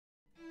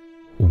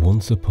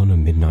Once upon a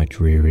midnight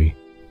dreary,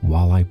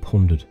 while I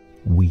pondered,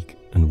 weak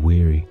and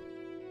weary,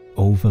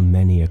 over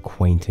many a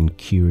quaint and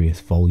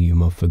curious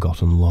volume of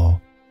forgotten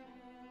lore,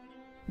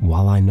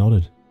 while I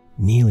nodded,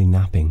 nearly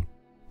napping,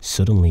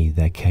 suddenly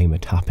there came a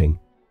tapping,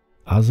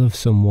 as of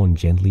someone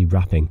gently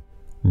rapping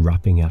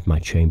at my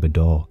chamber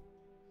door.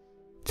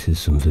 "'Tis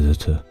some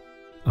visitor,"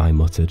 I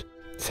muttered,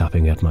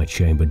 tapping at my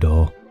chamber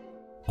door.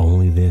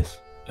 "Only this,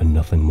 and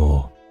nothing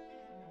more."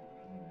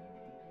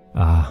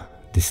 Ah,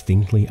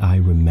 distinctly I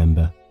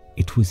remember,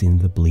 it was in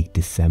the bleak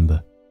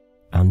December,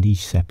 and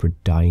each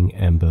separate dying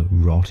ember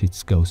wrought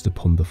its ghost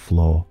upon the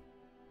floor.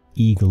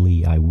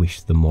 Eagerly I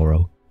wished the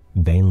morrow,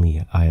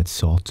 vainly I had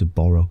sought to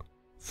borrow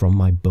from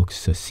my books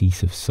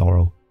surcease of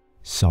sorrow,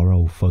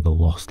 sorrow for the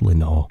lost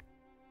Lenore,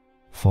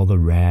 for the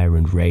rare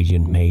and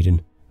radiant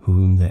maiden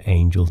whom the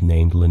angels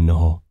named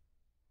Lenore,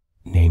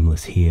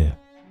 nameless here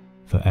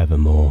for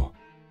evermore.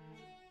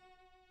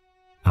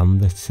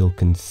 And the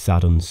silken,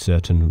 sad,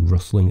 uncertain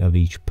rustling of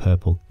each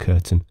purple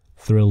curtain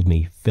thrilled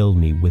me, filled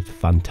me with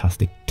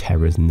fantastic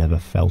terrors never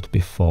felt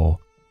before,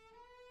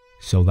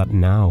 so that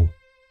now,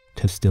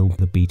 to still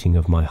the beating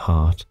of my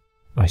heart,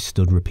 I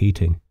stood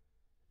repeating,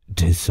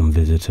 "'Tis some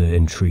visitor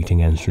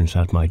entreating entrance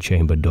at my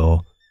chamber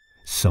door,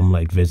 some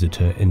late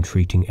visitor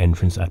entreating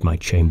entrance at my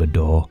chamber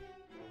door.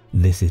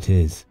 This it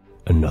is,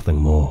 and nothing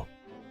more."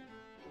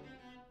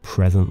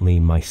 Presently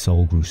my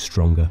soul grew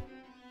stronger,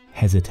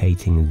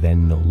 hesitating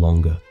then no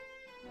longer.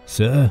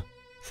 "Sir,"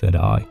 said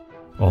I,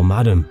 "or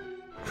madam,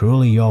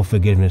 truly your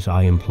forgiveness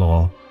I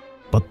implore,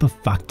 but the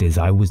fact is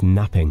I was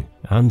napping,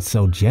 and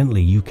so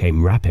gently you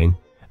came rapping,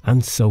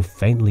 and so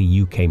faintly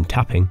you came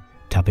tapping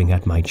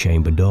at my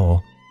chamber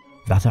door,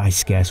 that I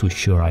scarce was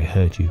sure I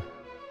heard you."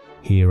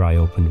 Here I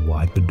opened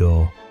wide the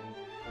door.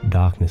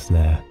 Darkness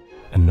there,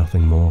 and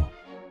nothing more.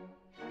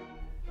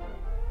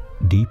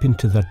 Deep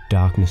into that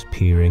darkness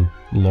peering,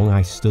 long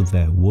I stood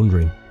there,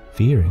 wondering,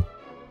 fearing,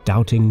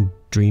 doubting,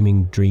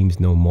 dreaming dreams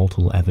no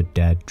mortal ever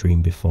dared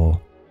dream before.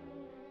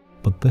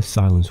 But the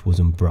silence was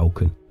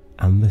unbroken,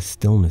 and the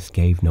stillness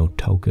gave no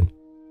token,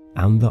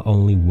 and the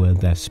only word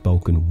there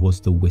spoken was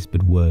the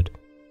whispered word,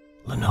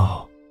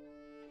 "Lenore."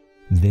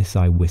 This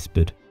I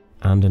whispered,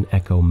 and an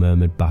echo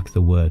murmured back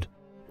the word,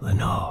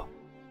 "Lenore."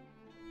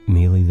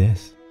 Merely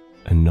this,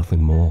 and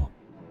nothing more.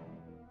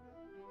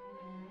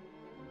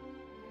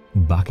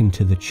 Back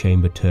into the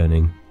chamber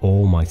turning,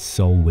 all my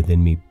soul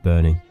within me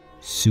burning,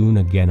 soon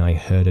again I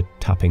heard a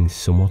tapping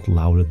somewhat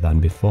louder than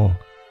before.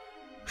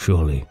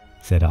 "Surely,"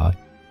 said I,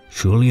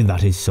 "surely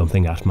that is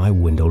something at my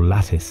window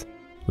lattice.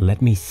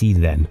 Let me see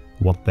then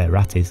what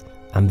thereat is,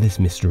 and this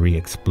mystery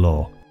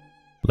explore.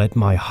 Let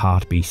my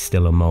heart be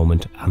still a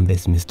moment, and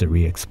this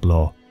mystery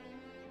explore.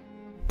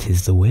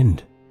 'Tis the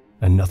wind,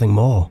 and nothing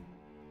more."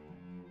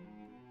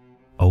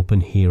 Open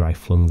here I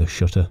flung the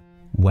shutter,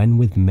 when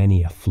with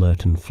many a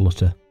flirt and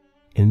flutter,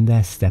 in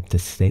there stepped a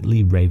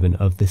stately raven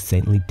of the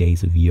saintly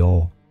days of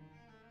yore.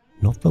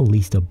 Not the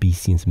least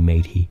obeisance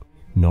made he,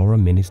 nor a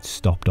minute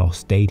stopped or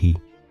stayed he,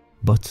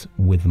 but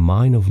with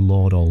mine of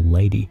lord or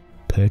lady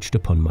perched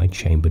upon my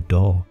chamber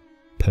door,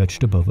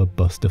 perched above a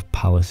bust of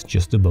Pallas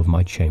just above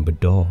my chamber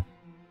door,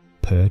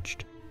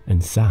 perched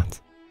and sat,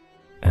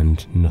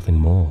 and nothing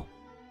more.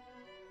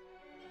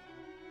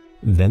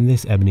 Then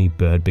this ebony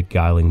bird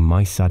beguiling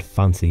my sad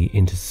fancy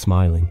into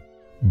smiling,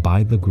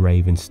 by the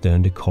grave and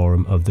stern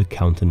decorum of the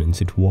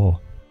countenance it wore.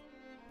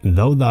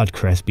 "Though that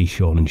crest be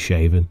shorn and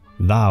shaven,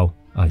 thou,"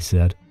 I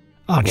said,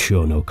 "art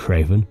sure no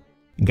craven,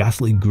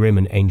 ghastly grim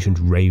and ancient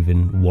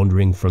raven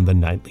wandering from the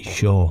nightly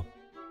shore.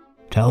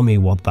 Tell me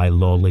what thy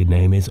lordly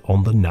name is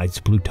on the night's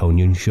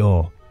Plutonian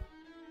shore."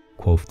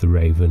 Quoth the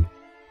raven,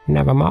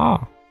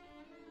 "Nevermore."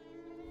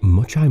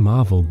 Much I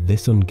marvelled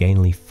this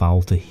ungainly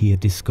fowl to hear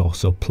discourse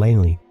so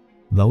plainly,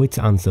 though its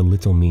answer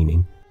little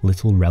meaning,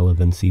 little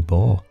relevancy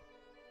bore.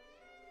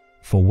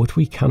 For what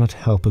we cannot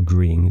help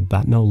agreeing,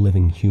 that no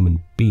living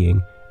human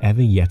being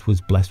ever yet was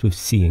blessed with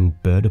seeing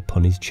bird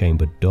upon his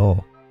chamber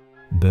door,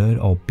 bird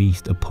or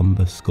beast upon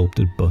the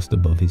sculptured bust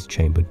above his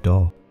chamber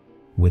door,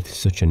 with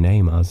such a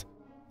name as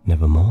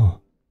Nevermore.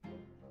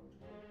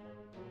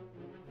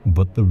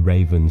 But the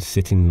raven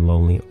sitting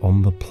lonely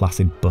on the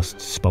placid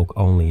bust spoke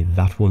only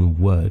that one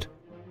word,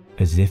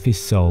 as if his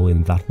soul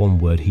in that one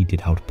word he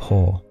did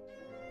outpour.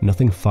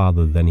 Nothing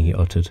farther than he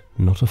uttered,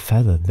 not a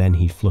feather then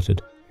he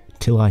fluttered,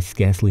 till I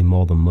scarcely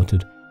more than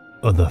muttered,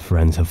 "Other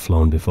friends have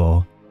flown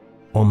before.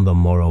 On the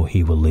morrow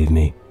he will leave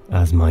me,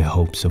 as my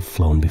hopes have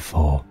flown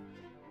before."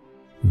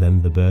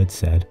 Then the bird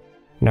said,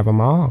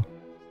 "Nevermore."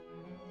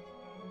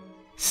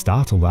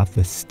 Startled at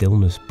the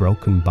stillness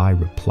broken by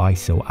reply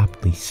so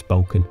aptly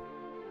spoken,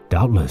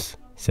 "Doubtless,"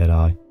 said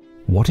I,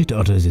 "what it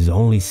utters is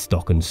only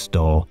stock and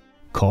store,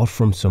 caught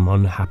from some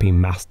unhappy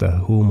master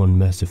whom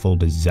unmerciful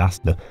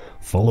disaster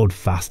followed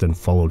fast and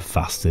followed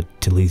faster,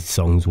 till his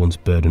songs once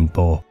burden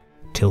bore,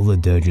 till the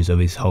dirges of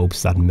his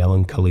hopes that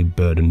melancholy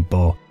burden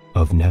bore,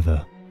 of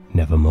never,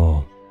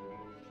 nevermore."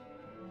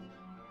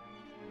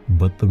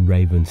 But the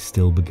raven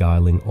still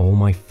beguiling all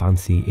my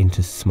fancy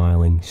into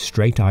smiling,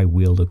 straight I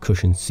wheeled a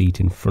cushioned seat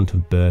in front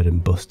of bird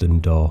and bust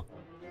and door.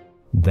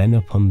 Then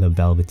upon the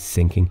velvet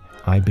sinking,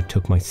 I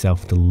betook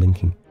myself to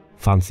linking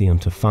fancy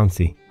unto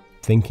fancy,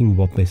 thinking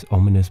what this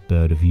ominous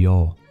bird of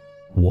yore,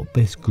 what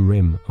this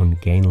grim,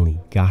 ungainly,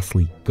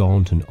 ghastly,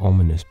 gaunt and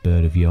ominous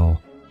bird of yore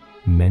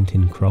meant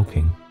in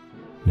croaking,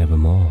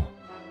 nevermore.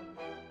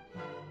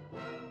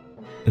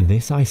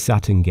 This I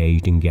sat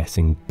engaged in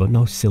guessing, but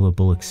no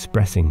syllable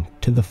expressing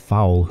to the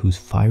fowl whose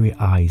fiery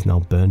eyes now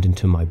burned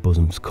into my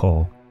bosom's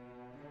core.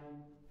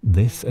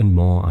 This and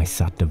more I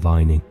sat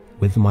divining,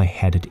 with my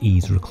head at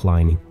ease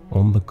reclining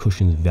on the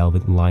cushion's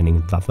velvet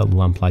lining that the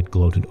lamplight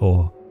gloated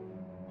o'er,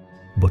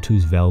 but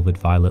whose velvet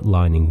violet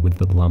lining with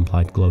the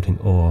lamplight gloating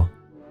o'er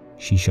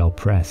she shall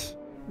press,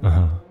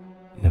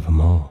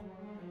 nevermore.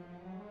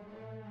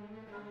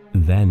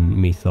 Then,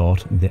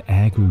 methought, the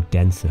air grew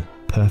denser,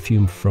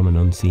 perfume from an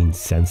unseen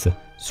censer,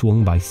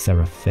 swung by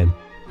seraphim,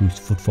 whose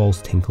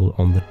footfalls tinkled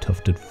on the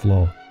tufted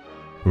floor.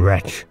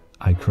 Wretch,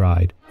 I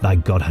cried, thy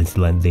God has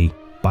lent thee,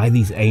 by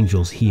these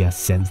angels he has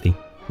sent thee,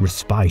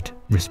 respite,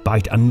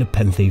 respite and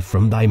nepenthe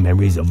from thy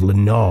memories of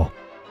Lenore.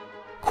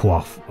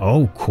 Quaff,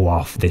 oh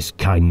quaff this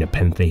kind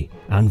nepenthe,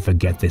 and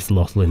forget this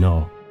lost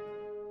Lenore.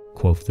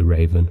 Quoth the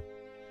raven,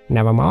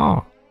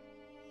 nevermore.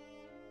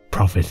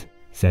 Prophet,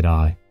 said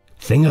I,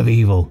 thing of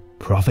evil,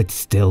 prophet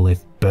still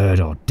if bird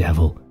or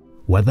devil,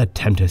 whether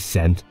tempest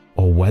sent,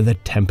 or whether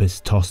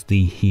tempest tossed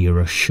thee here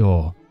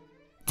ashore,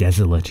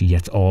 desolate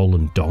yet all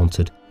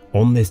undaunted,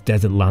 on this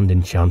desert land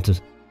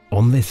enchanted,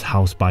 on this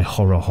house by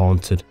horror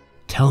haunted,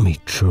 tell me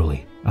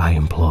truly, I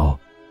implore,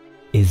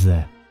 is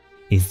there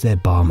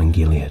balm in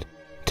Gilead?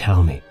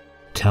 Tell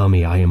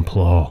me, I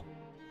implore.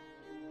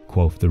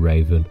 Quoth the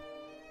raven,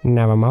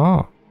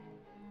 nevermore.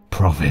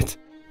 Prophet,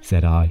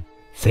 said I,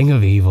 thing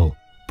of evil,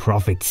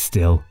 prophet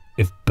still,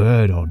 if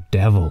bird or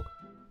devil,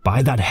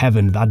 by that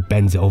heaven that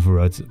bends over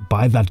us,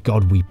 by that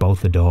God we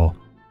both adore,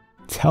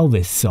 tell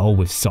this soul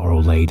with sorrow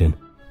laden,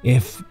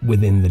 if,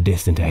 within the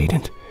distant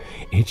Aident,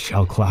 it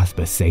shall clasp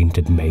a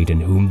sainted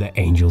maiden whom the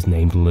angels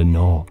named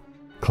Lenore,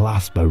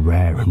 clasp a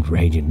rare and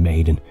radiant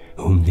maiden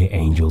whom the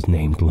angels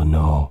named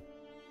Lenore.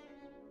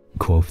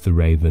 Quoth the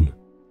raven,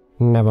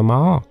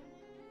 nevermore.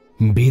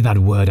 Be that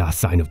word our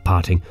sign of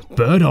parting,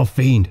 bird or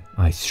fiend,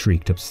 I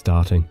shrieked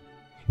upstarting.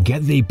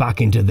 Get thee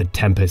back into the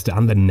tempest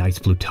and the night's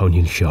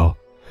Plutonian shore.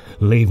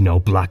 Leave no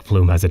black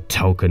plume as a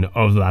token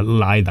of that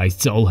lie thy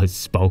soul has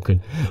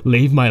spoken.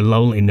 Leave my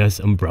loneliness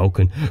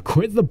unbroken.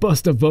 Quit the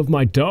bust above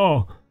my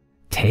door.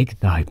 Take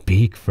thy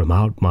beak from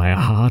out my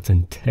heart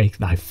and take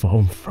thy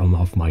foam from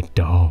off my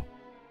door.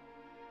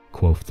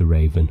 Quoth the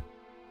raven,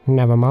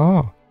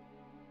 nevermore.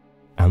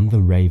 And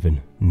the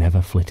raven,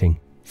 never flitting,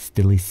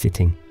 stilly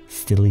sitting,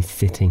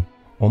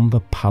 on the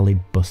pallid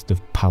bust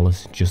of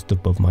Pallas just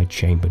above my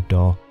chamber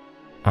door,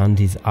 and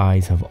his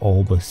eyes have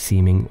all the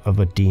seeming of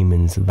a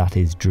demon's that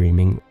is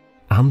dreaming,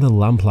 and the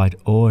lamplight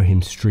o'er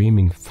him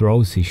streaming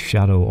throws his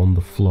shadow on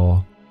the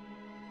floor,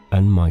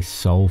 and my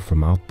soul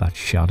from out that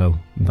shadow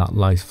that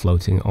lies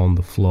floating on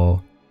the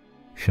floor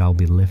shall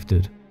be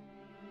lifted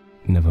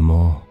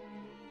nevermore.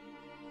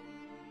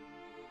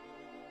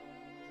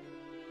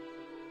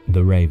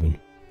 The Raven,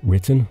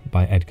 written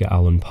by Edgar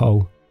Allan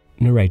Poe,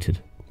 narrated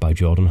by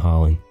Jordan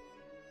Harling.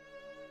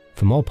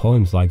 For more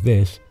poems like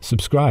this,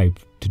 subscribe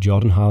to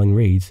Jordan Harling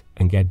Reads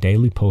and get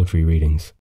daily poetry readings.